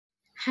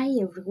Hi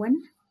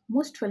everyone,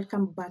 most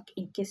welcome back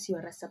in case you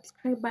are a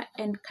subscriber,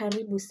 and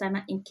karibu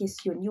sana in case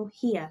you're new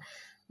here.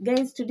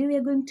 Guys, today we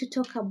are going to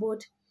talk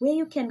about where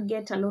you can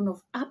get a loan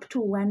of up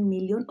to 1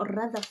 million, or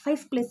rather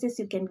 5 places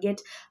you can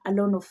get a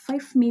loan of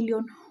 5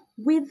 million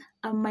with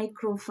a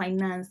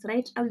microfinance,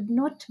 right? I've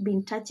not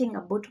been touching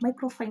about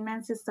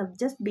microfinances. I've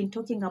just been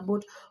talking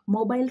about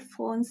mobile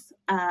phones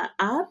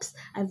apps.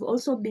 I've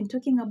also been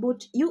talking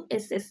about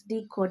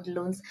USSD code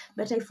loans,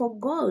 but I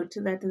forgot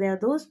that there are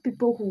those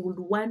people who would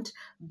want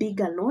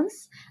bigger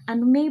loans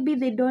and maybe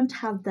they don't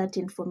have that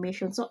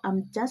information. So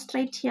I'm just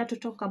right here to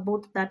talk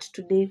about that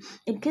today.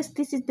 In case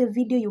this is the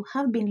video you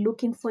have been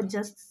looking for,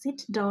 just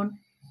sit down,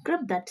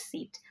 grab that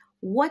seat,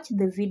 watch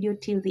the video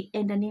till the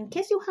end, and in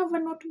case you have a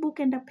notebook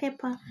and a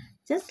paper,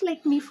 just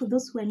like me, for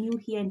those who are new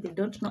here and they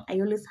don't know, I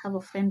always have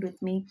a friend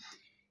with me.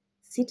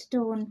 Sit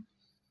down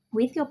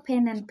with your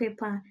pen and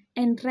paper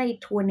and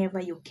write whenever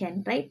you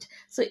can, right?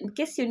 So in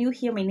case you're new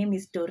here, my name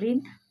is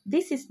Doreen.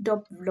 This is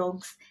Dope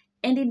Vlogs,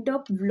 and in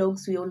Dope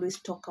Vlogs we always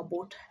talk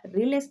about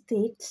real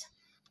estate,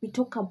 we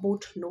talk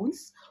about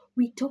loans,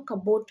 we talk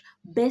about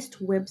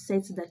best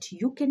websites that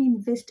you can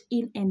invest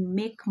in and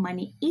make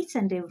money each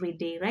and every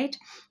day, right?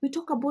 We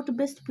talk about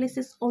best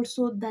places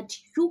also that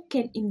you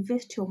can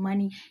invest your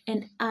money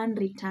and earn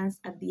returns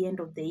at the end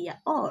of the year,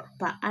 or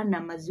per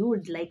annum as you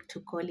would like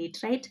to call it,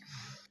 right?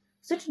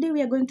 So today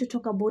we are going to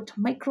talk about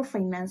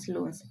microfinance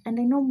loans, and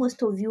I know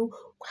most of you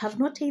have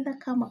not either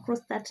come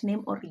across that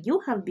name or you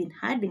have been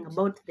hearing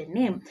about the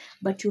name,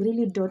 but you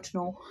really don't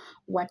know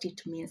what it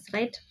means,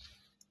 right?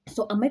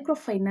 So a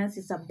microfinance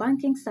is a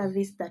banking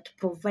service that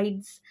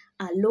provides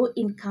low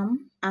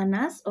income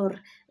earners, or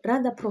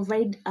rather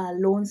provide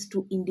loans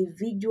to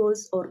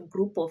individuals or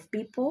group of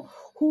people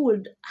who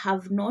would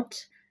have not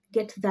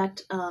get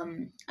that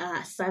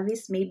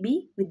service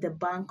maybe with the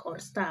bank or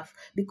staff,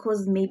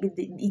 because maybe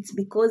it's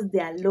because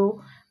they are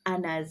low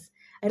earners.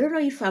 I don't know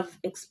if I've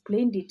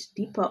explained it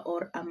deeper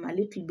or I'm a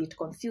little bit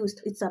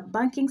confused. It's a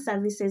banking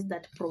services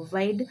that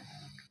provide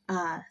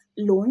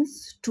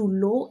loans to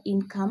low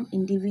income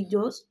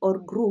individuals or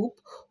group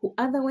who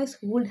otherwise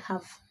would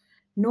have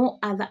no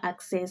other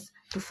access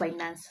to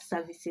finance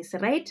services,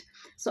 right?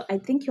 So I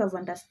think you have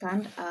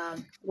understand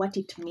what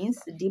it means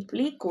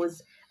deeply,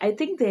 because I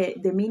think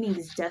the meaning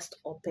is just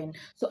open.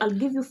 So I'll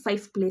give you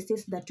 5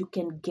 places that you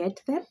can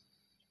get them,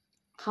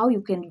 how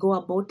you can go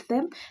about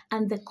them,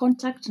 and the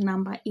contact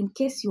number in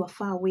case you are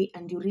far away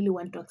and you really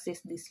want to access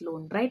this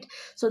loan, right?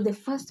 So the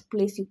first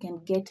place you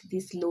can get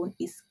this loan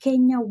is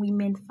Kenya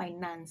Women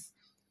Finance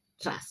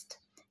Trust,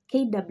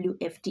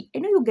 KWFT. I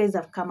know you guys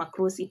have come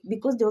across it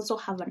because they also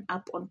have an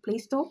app on Play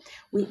Store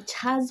which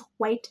has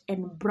white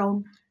and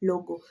brown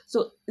logo.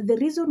 So the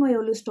reason why I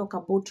always talk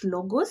about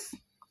logos,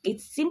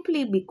 it's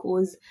simply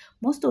because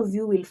most of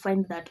you will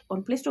find that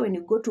on Play Store, when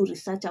you go to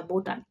research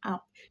about an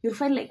app, you'll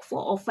find like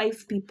 4 or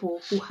 5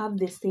 people who have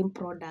the same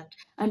product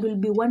and will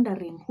be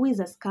wondering who is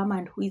a scammer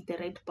and who is the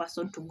right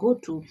person to go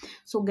to.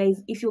 So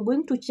guys, if you're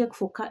going to check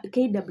for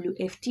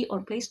KWFT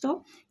on Play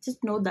Store,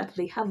 just know that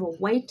they have a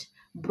white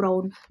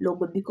brown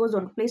logo, because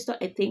on Play Store,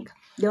 I think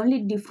the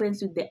only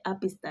difference with the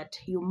app is that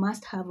you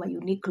must have a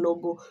unique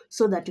logo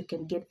so that you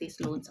can get these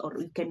loans or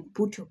you can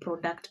put your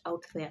product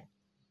out there.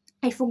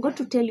 I forgot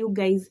to tell you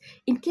guys,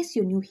 in case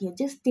you're new here,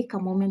 just take a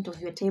moment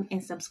of your time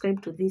and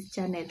subscribe to this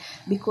channel,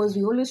 because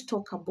we always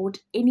talk about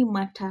any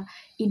matter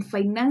in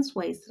finance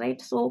wise,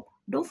 right? So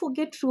don't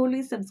forget to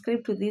always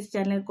subscribe to this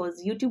channel,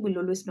 because YouTube will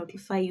always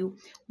notify you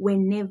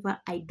whenever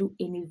I do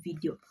any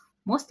video.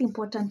 Most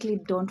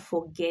importantly, don't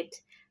forget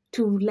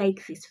to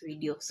like this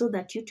video so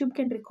that YouTube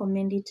can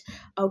recommend it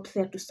out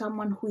there to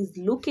someone who is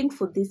looking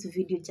for this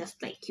video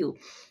just like you.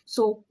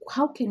 So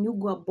how can you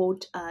go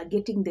about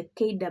getting the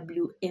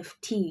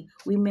KWFT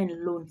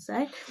women loans,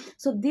 right?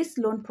 So this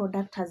loan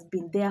product has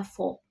been there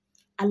for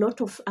a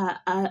lot of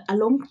a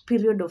long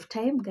period of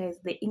time, guys.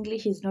 The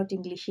English is not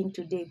Englishing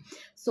today.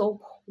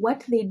 So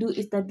what they do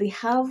is that they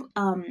have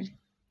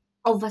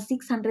over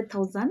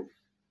 600,000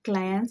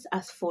 clients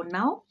as for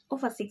now.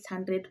 Over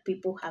 600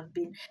 people have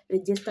been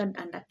registered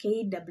under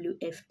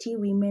KWFT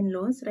women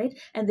loans, right?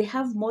 And they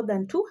have more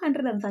than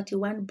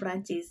 231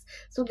 branches.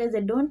 So guys,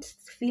 I don't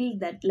feel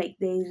that like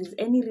there is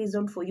any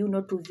reason for you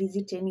not to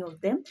visit any of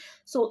them.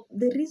 So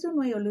the reason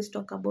why I always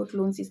talk about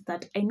loans is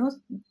that I know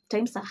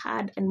times are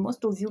hard and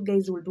most of you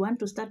guys would want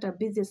to start a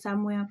business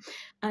somewhere,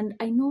 and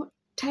I know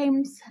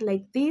times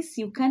like this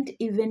you can't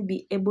even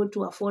be able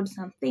to afford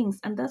some things,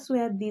 and that's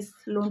where these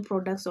loan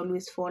products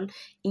always fall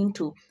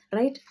into,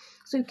 right?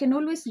 So you can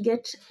always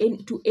get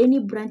into any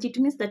branch. It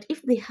means that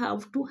if they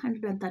have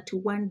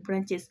 231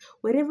 branches,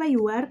 wherever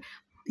you are,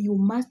 you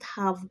must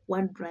have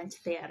one branch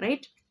there,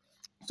 right?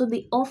 So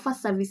they offer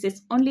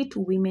services only to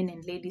women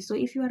and ladies. So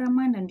if you are a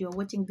man and you're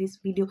watching this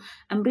video,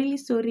 I'm really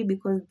sorry,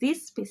 because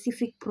this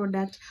specific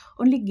product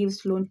only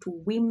gives loan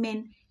to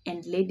women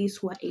and ladies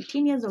who are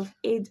 18 years of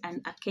age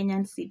and a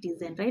Kenyan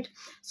citizen, right?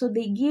 So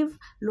they give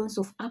loans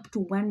of up to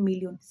 1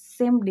 million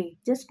same day.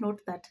 Just note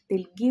that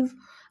they'll give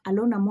a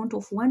loan amount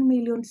of 1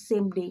 million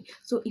same day.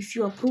 So if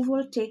your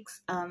approval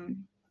takes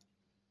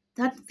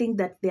that thing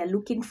that they are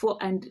looking for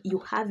and you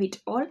have it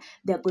all,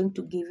 they're going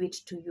to give it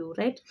to you,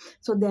 right?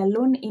 So their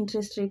loan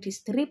interest rate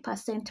is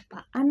 3%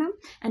 per annum,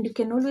 and you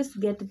can always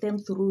get them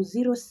through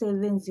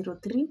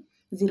 0703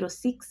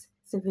 06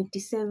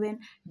 77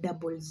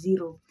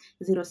 00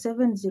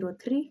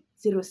 0703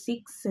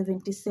 06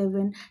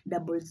 77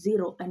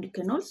 00, and you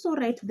can also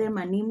write them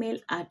an email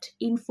at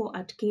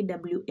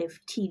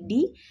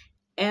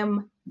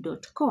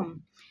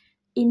info@kwftdm.com,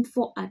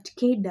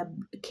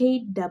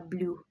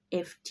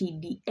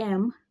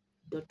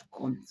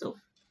 info@kwftdm.com. So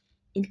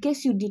in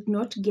case you did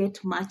not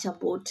get much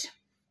about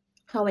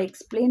how I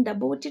explained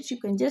about it, you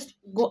can just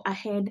go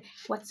ahead,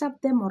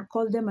 WhatsApp them or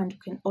call them, and you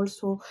can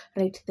also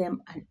write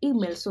them an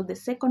email. So the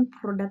second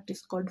product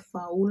is called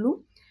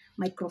Faulu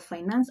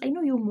Microfinance. I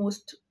know you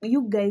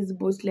guys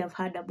mostly have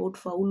heard about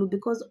Faulu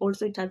because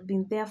also it has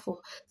been there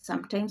for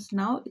some times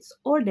now. It's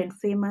old and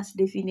famous,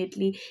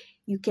 definitely.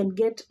 You can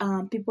get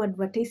people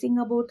advertising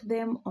about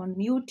them on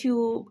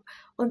YouTube,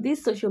 on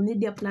these social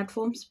media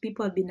platforms.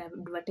 People have been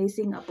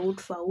advertising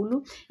about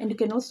Faulu, and you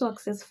can also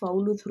access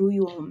Faulu through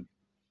your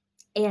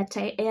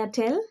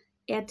Airtel,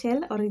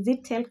 or is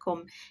it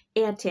Telcom?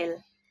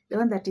 Airtel, the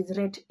one that is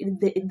red,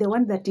 the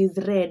one that is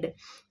red.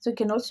 So you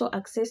can also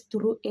access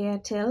through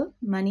Airtel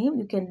Money.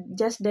 You can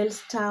just dial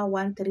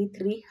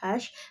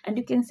 *133#, and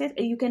you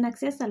can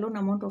access a loan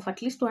amount of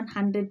at least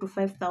 100 to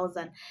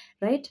 5,000,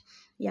 right?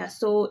 Yeah,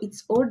 so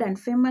it's old and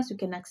famous. You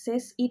can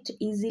access it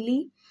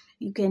easily.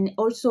 You can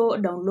also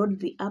download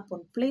the app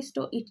on Play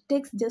Store. It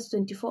takes just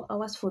 24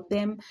 hours for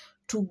them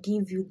to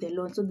give you the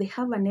loan. So they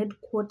have an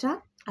headquarters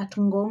at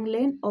Ngong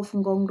Lane off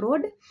Ngong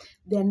Road.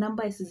 Their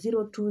number is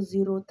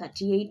 020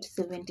 38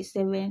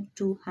 77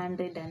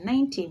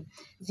 219.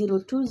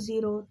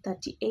 020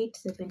 38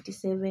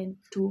 77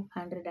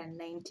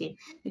 219.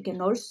 You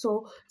can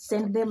also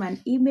send them an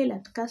email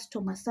at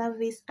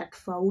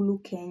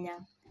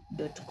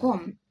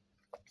customerservice@faulukenya.com.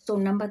 So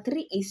number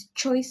 3 is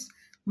Choice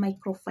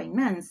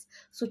Microfinance.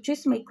 So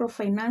Choice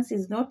Microfinance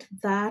is not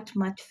that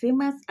much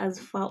famous as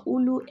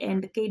Faulu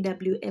and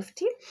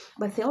KWFT,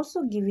 but they're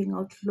also giving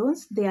out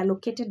loans. They are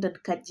located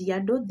at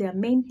Kajiado. Their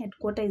main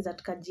headquarters is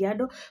at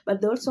Kajiado,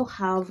 but they also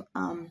have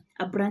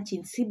a branch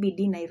in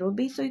CBD,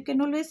 Nairobi. So you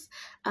can always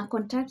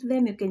contact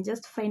them. You can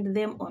just find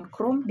them on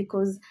Chrome,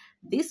 because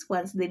these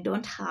ones, they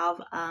don't have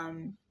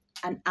an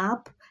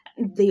app.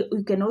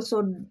 You can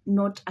also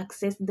not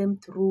access them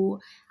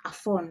through a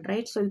phone,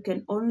 right? So you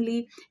can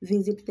only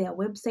visit their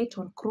website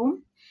on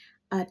Chrome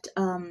at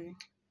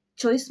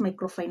Choice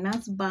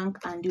Microfinance Bank,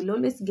 and you'll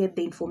always get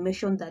the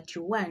information that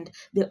you want.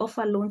 They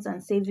offer loans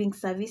and saving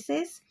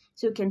services,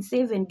 so you can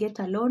save and get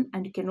a loan,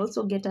 and you can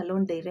also get a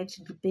loan direct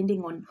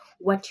depending on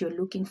what you're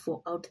looking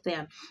for out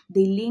there.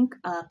 They link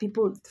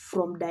people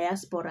from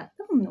diaspora.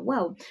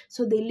 Wow.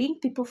 So they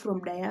link people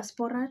from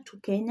diaspora to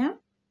Kenya.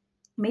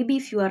 Maybe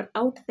if you are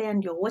out there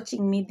and you're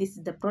watching me, this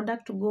is the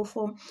product to go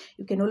for.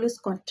 You can always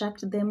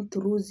contact them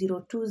through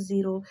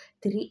 020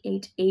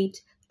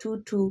 388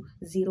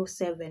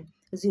 2207.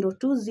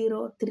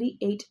 020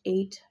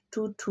 388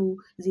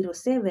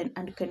 2207.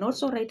 And you can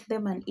also write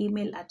them an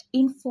email at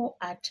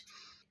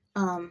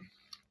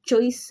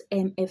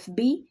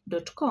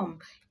info@choicemfb.com.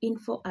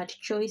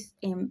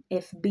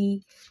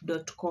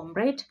 info@choicemfb.com,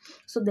 right?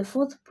 So the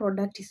fourth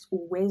product is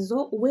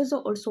Uwezo.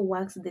 Uwezo also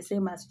works the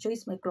same as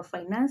Choice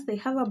Microfinance. They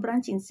have a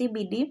branch in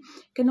CBD. You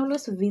can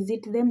always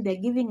visit them. They're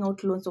giving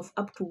out loans of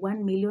up to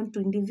 1 million to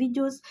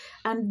individuals,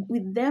 and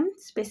with them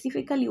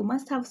specifically, you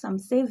must have some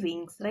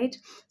savings, right?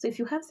 So if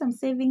you have some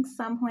savings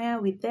somewhere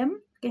with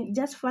them, you can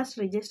just first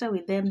register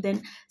with them,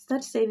 then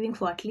start saving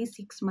for at least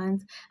 6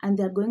 months, and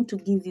they're going to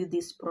give you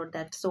this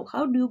product. So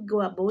how do you go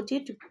about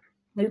it?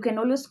 You can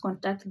always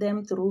contact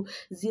them through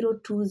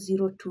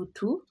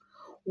 02022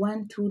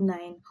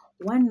 129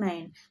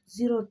 19,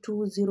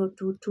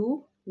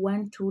 02022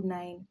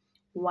 129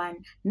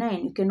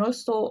 19. You can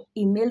also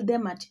email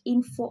them at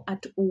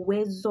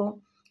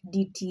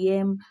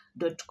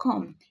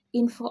info@uwezodtm.com.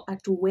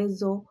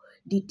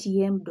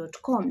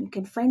 info@uwezodtm.com. You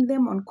can find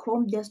them on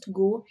Chrome. Just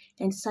go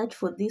and search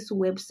for this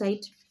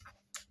website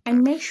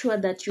and make sure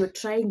that you're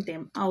trying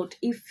them out.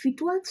 If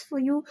it works for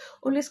you,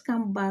 always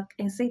come back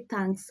and say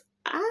thanks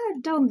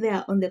down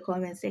there on the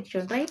comment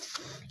section, right?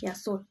 Yeah,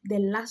 so the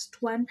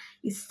last one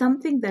is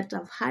something that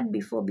I've had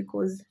before,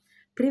 because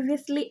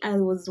previously I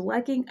was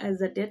working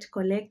as a debt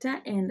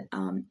collector, and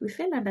we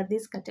fell under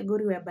this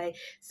category whereby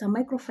some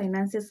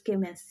microfinances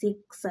came and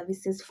seek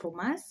services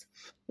from us,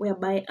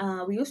 whereby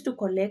we used to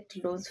collect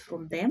loans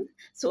from them.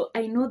 So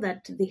I know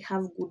that they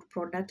have good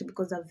product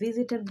because I've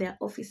visited their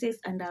offices,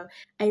 and I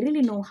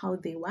really know how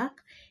they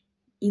work.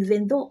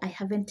 Even though I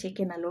haven't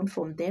taken a loan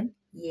from them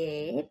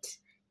yet,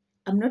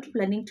 I'm not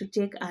planning to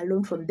take a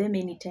loan from them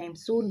anytime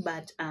soon,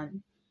 but I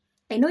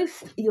know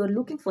if you're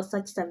looking for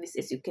such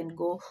services, you can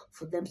go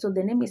for them. So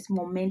the name is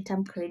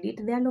Momentum Credit.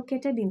 They are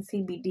located in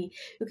CBD.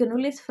 You can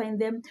always find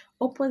them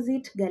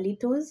opposite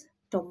Galitos,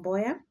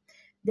 Tomboya.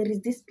 There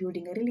is this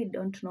building. I really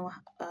don't know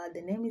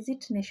the name. Is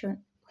it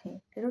Nation? I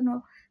don't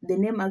know the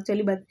name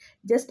actually, but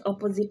just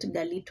opposite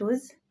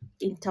Galitos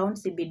in town,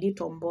 CBD,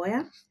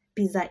 Tomboya.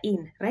 Pizza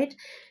Inn, right?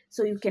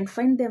 So you can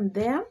find them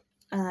there.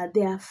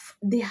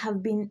 They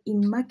have been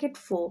in market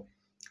for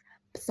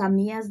some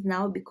years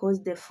now,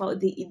 because the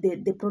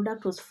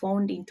product was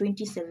found in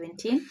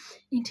 2017.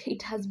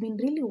 It has been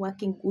really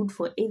working good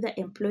for either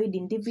employed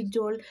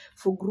individual,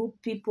 for group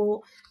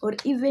people, or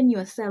even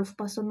yourself,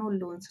 personal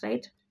loans,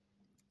 right?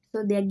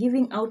 So they are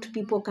giving out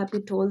people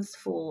capitals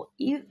for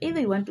either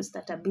you want to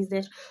start a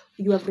business,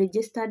 you have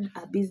registered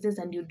a business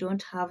and you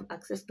don't have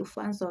access to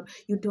funds, or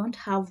you don't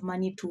have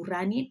money to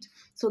run it.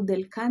 So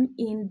they'll come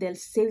in, they'll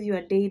save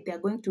your day, they're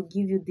going to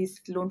give you this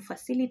loan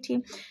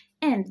facility.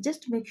 And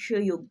just make sure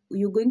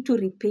you're going to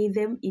repay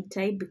them in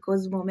time,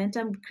 because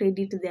Momentum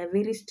Credit, they are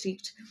very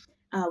strict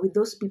with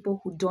those people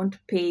who don't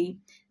pay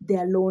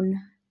their loan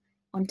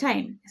on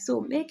time.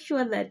 So make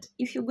sure that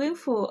if you're going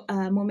for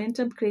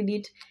Momentum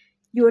Credit,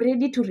 you're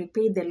ready to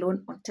repay the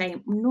loan on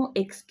time. No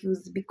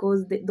excuse,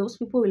 because those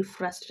people will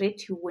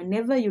frustrate you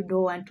whenever you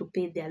don't want to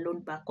pay their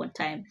loan back on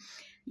time.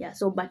 Yeah,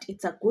 so but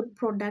it's a good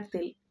product.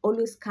 They'll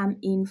always come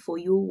in for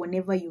you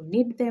whenever you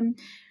need them.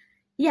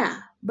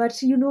 Yeah,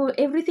 but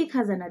everything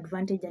has an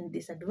advantage and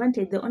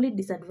disadvantage. The only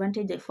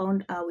disadvantage I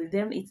found with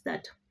them is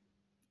that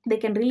they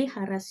can really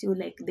harass you,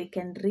 like they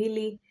can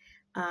really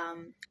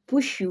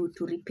push you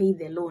to repay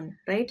the loan,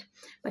 right?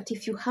 But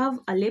if you have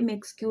a lame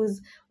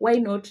excuse, why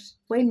not?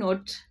 Why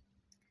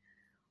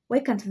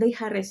can't they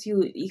harass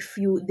you if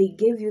they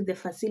gave you the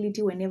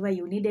facility whenever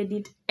you needed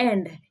it,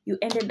 and you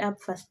ended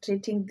up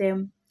frustrating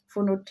them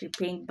for not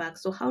repaying back?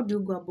 So how do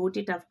you go about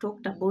it? I've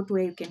talked about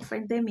where you can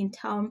find them in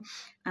town,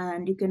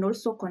 and you can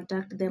also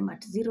contact them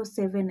at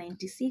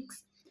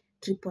 0796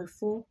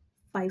 444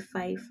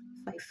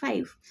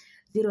 5555,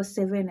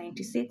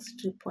 0796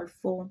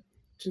 444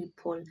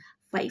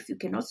 555. You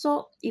can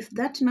also, if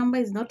that number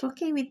is not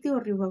okay with you,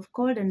 or you have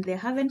called and they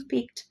haven't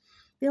picked,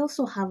 they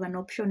also have an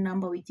option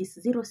number, which is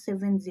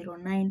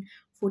 0709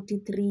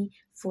 43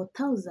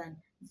 4000,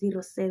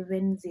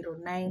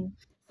 0709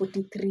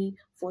 43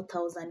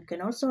 4000. You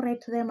can also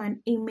write them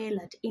an email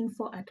at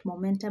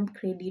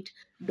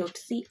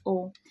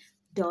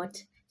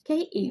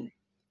info@momentumcredit.co.ke.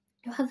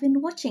 You have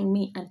been watching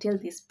me until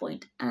this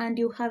point and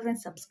you haven't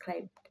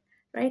subscribed,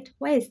 right?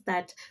 Why is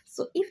that?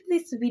 So if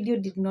this video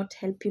did not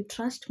help you,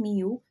 trust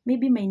me,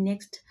 maybe my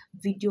next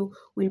video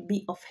will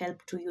be of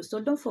help to you. So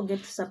don't forget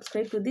to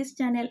subscribe to this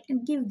channel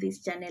and give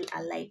this channel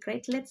a like,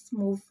 right? Let's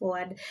move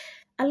forward.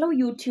 Allow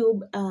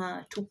YouTube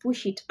to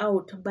push it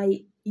out.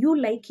 By you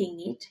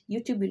liking it,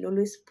 YouTube will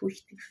always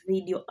push this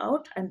video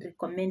out and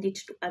recommend it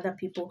to other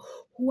people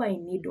who are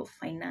in need of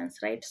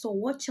finance, right? So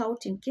watch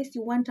out. In case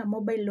you want a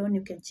mobile loan,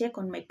 you can check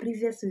on my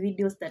previous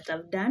videos that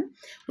I've done,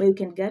 where you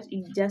can get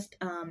it just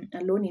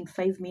a loan in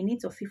 5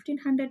 minutes of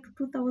 1,500 to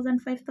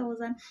 2,000,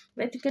 5,000,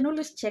 right? You can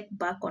always check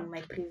back on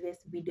my previous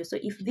video. So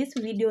if this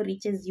video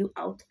reaches you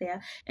out there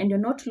and you're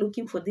not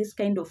looking for this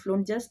kind of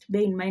loan, just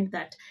bear in mind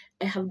that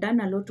I have done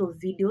a lot of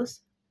videos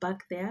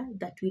back there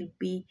that will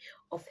be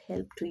of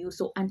help to you.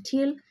 So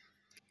until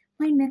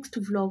my next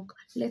vlog,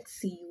 let's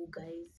see you guys.